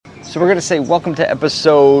So we're going to say welcome to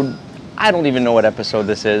episode, I don't even know what episode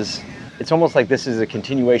this is. It's almost like this is a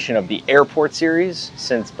continuation of the airport series,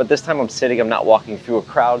 but this time I'm sitting, I'm not walking through a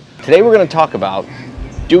crowd. Today we're going to talk about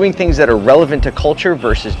doing things that are relevant to culture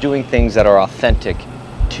versus doing things that are authentic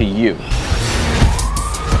to you.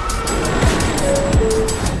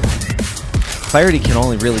 Clarity can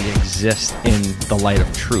only really exist in the light of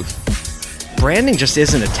truth. Branding just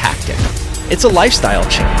isn't a tactic. It's a lifestyle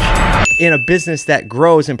change. In a business that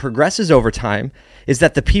grows and progresses over time, is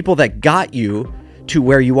that the people that got you to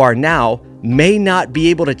where you are now may not be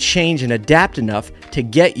able to change and adapt enough to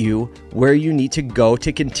get you where you need to go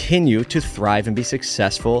to continue to thrive and be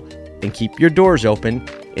successful and keep your doors open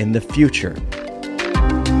in the future.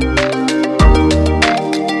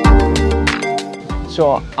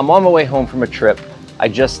 So I'm on my way home from a trip. I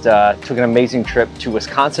just took an amazing trip to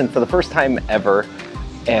Wisconsin for the first time ever,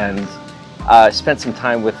 and spent some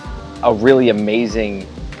time with a really amazing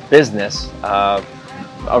business, a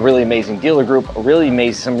really amazing dealer group,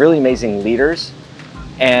 some really amazing leaders.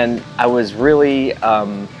 And I was really,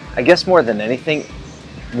 I guess more than anything,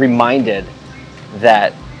 reminded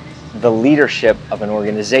that the leadership of an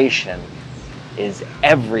organization is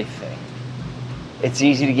everything. It's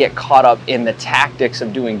easy to get caught up in the tactics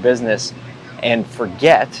of doing business and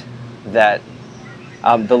forget that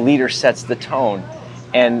the leader sets the tone.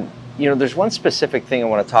 And there's one specific thing I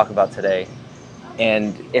want to talk about today,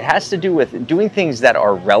 and it has to do with doing things that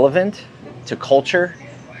are relevant to culture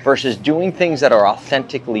versus doing things that are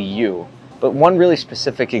authentically you. But one really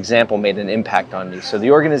specific example made an impact on me. So the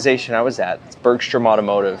organization I was at, it's Bergstrom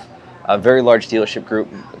Automotive, a very large dealership group.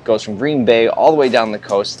 It goes from Green Bay all the way down the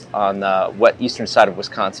coast on the eastern side of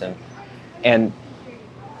Wisconsin. And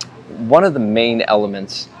one of the main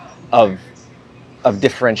elements of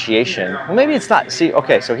differentiation, well, maybe it's not.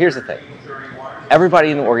 So here's the thing.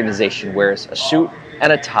 Everybody in the organization wears a suit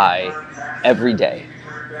and a tie every day.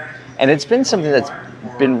 And it's been something that's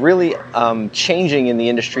been really changing in the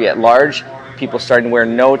industry at large. People starting to wear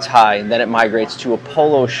no tie, and then it migrates to a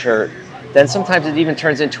polo shirt. Then sometimes it even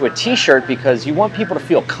turns into a t-shirt because you want people to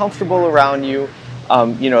feel comfortable around you.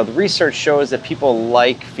 The research shows that people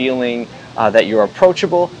like feeling that you're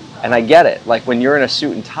approachable, and I get it. Like when you're in a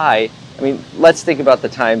suit and tie, let's think about the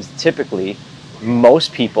times typically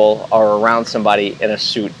most people are around somebody in a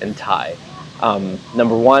suit and tie.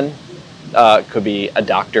 Number one, could be a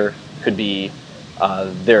doctor, could be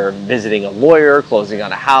they're visiting a lawyer, closing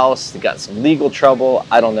on a house, they got some legal trouble,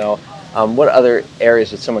 I don't know. What other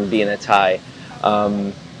areas would someone be in a tie?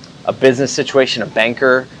 A business situation, a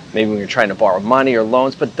banker, maybe when you're trying to borrow money or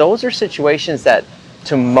loans, but those are situations that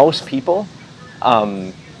to most people,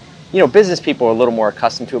 business people are a little more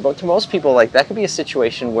accustomed to it, but to most people, like that could be a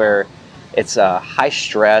situation where it's high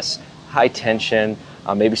stress, high tension,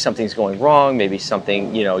 maybe something's going wrong, maybe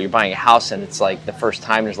something, you're buying a house and it's like the first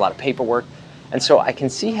time, there's a lot of paperwork. And so I can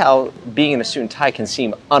see how being in a suit and tie can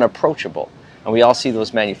seem unapproachable. And we all see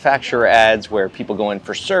those manufacturer ads where people go in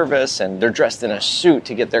for service and they're dressed in a suit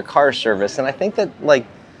to get their car serviced. And I think that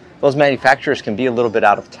those manufacturers can be a little bit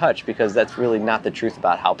out of touch because that's really not the truth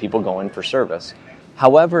about how people go in for service.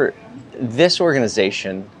 However, this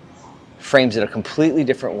organization frames it a completely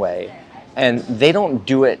different way, and they don't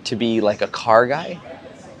do it to be like a car guy.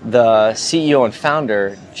 The CEO and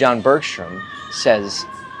founder, John Bergstrom, says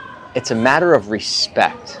it's a matter of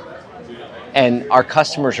respect. And our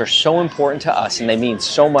customers are so important to us, and they mean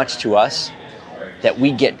so much to us, that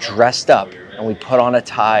we get dressed up and we put on a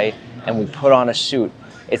tie and we put on a suit.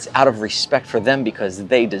 It's out of respect for them because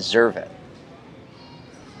they deserve it.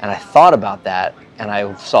 And I thought about that, and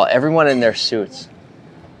I saw everyone in their suits,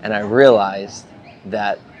 and I realized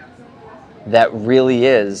that that really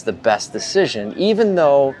is the best decision, even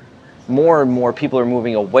though more and more people are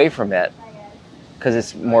moving away from it because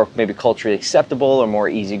it's more maybe culturally acceptable or more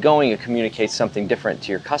easygoing. It communicates something different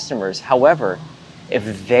to your customers. However,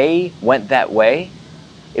 if they went that way,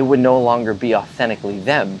 it would no longer be authentically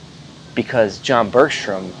them because John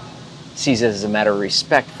Bergstrom sees it as a matter of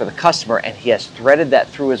respect for the customer, and he has threaded that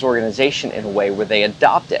through his organization in a way where they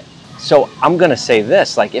adopt it. So I'm going to say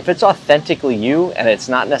this, if it's authentically you and it's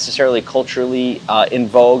not necessarily culturally in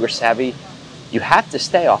vogue or savvy, you have to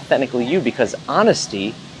stay authentically you because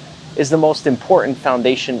honesty is the most important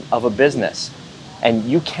foundation of a business. And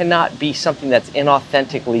you cannot be something that's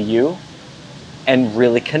inauthentically you and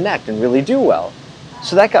really connect and really do well.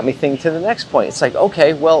 So that got me thinking to the next point. It's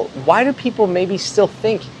okay, well, why do people maybe still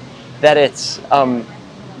think that it's,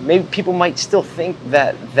 maybe people might still think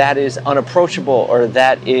that that is unapproachable or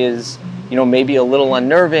that is, maybe a little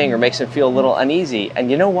unnerving or makes them feel a little uneasy. And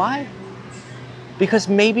you know why? Because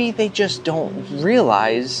maybe they just don't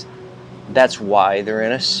realize That's why they're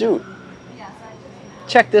in a suit.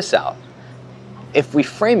 Check this out. If we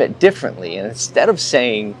frame it differently, and instead of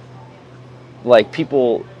saying, like,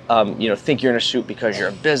 people think you're in a suit because you're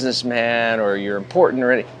a businessman or you're important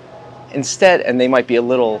or anything, instead, and they might be a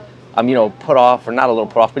little put off, or not a little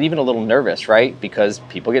put off, but even a little nervous, right? Because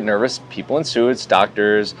people get nervous. People in suits,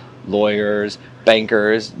 doctors, lawyers,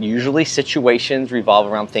 bankers, usually situations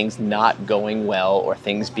revolve around things not going well or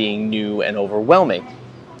things being new and overwhelming.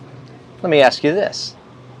 Let me ask you this.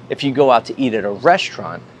 If you go out to eat at a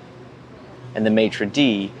restaurant and the maitre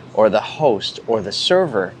d' or the host or the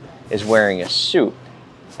server is wearing a suit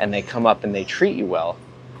and they come up and they treat you well,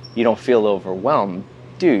 you don't feel overwhelmed,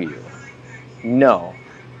 do you? No.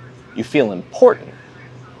 You feel important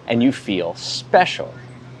and you feel special.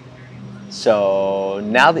 So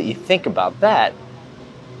now that you think about that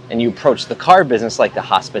and you approach the car business like the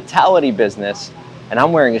hospitality business, and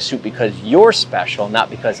I'm wearing a suit because you're special, not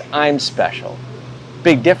because I'm special.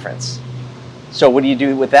 Big difference. So what do you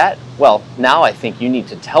do with that? Well, now I think you need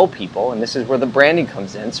to tell people, and this is where the branding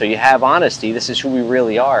comes in. So you have honesty, this is who we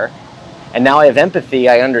really are. And now I have empathy,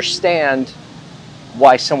 I understand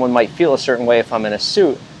why someone might feel a certain way if I'm in a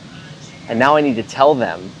suit. And now I need to tell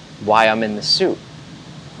them why I'm in the suit.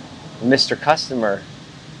 Mr. Customer,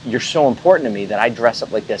 you're so important to me that I dress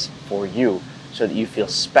up like this for you so that you feel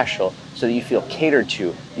special, so that you feel catered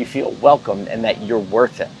to, you feel welcomed, and that you're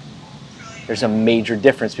worth it. There's a major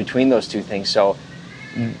difference between those two things. So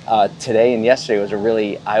today and yesterday was a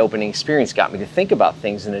really eye-opening experience, got me to think about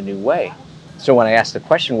things in a new way. So when I asked the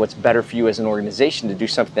question, what's better for you as an organization, to do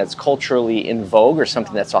something that's culturally in vogue or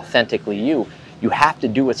something that's authentically you, you have to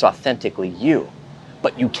do what's authentically you.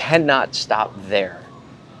 But you cannot stop there.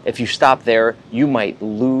 If you stop there, you might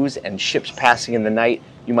lose, and ships passing in the night,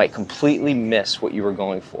 you might completely miss what you were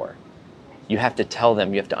going for. You have to tell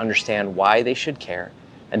them, you have to understand why they should care,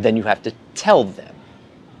 and then you have to tell them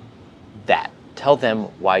that. Tell them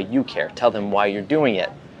why you care. Tell them why you're doing it.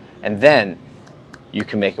 And then you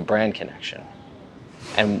can make a brand connection.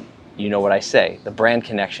 And you know what I say, the brand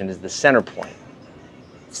connection is the center point.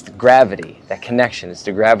 It's the gravity, that connection. It's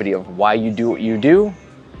the gravity of why you do what you do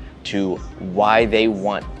to why they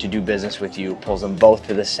want to do business with you, pulls them both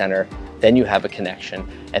to the center. Then you have a connection,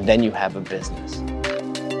 and then you have a business.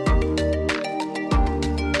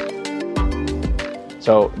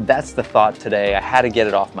 So that's the thought today. I had to get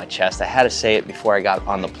it off my chest. I had to say it before I got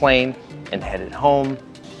on the plane and headed home.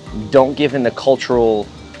 Don't give in to cultural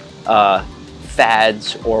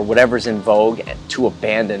fads or whatever's in vogue to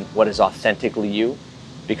abandon what is authentically you.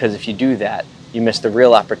 Because if you do that, you miss the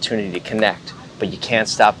real opportunity to connect. But you can't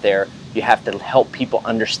stop there. You have to help people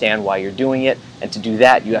understand why you're doing it. And to do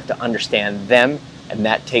that, you have to understand them. And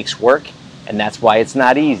that takes work. And that's why it's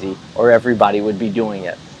not easy, or everybody would be doing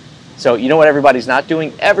it. So you know what everybody's not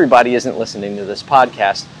doing? Everybody isn't listening to this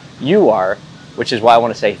podcast. You are, which is why I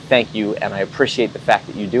want to say thank you. And I appreciate the fact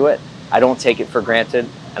that you do it. I don't take it for granted.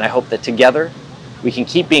 And I hope that together we can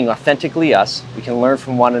keep being authentically us. We can learn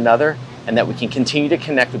from one another. And that we can continue to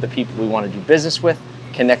connect with the people we want to do business with,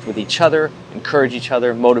 connect with each other, encourage each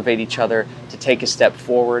other, motivate each other to take a step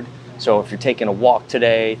forward. So if you're taking a walk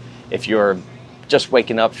today, if you're just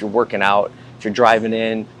waking up, if you're working out, if you're driving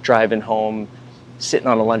in, driving home, sitting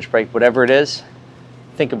on a lunch break, whatever it is,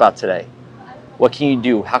 think about today. What can you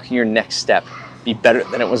do? How can your next step be better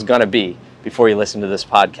than it was going to be before you listen to this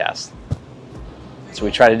podcast? That's what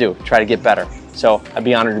we try to do, try to get better. So I'd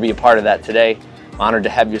be honored to be a part of that today. I'm honored to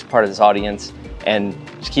have you as part of this audience, and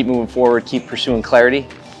just keep moving forward, keep pursuing clarity,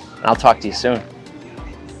 and I'll talk to you soon.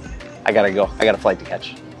 I gotta go. I got a flight to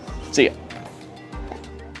catch. See ya.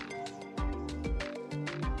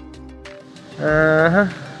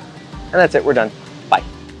 And that's it. We're done.